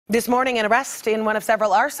This morning, an arrest in one of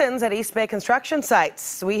several arsons at East Bay construction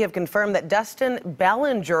sites. We have confirmed that Dustin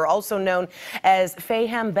Bellinger, also known as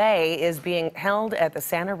Faham Bay, is being held at the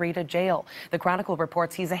Santa Rita jail. The Chronicle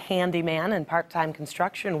reports he's a handyman and part-time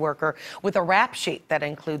construction worker with a rap sheet that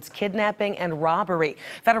includes kidnapping and robbery.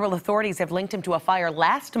 Federal authorities have linked him to a fire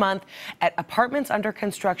last month at apartments under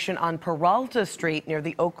construction on Peralta Street near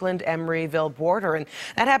the Oakland-Emeryville border. And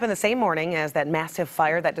that happened the same morning as that massive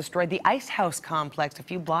fire that destroyed the Ice House complex a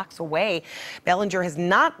few blocks away. Bellinger has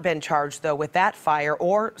not been charged, though, with that fire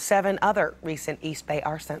or 7 other recent East Bay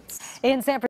arsons. In San Francisco.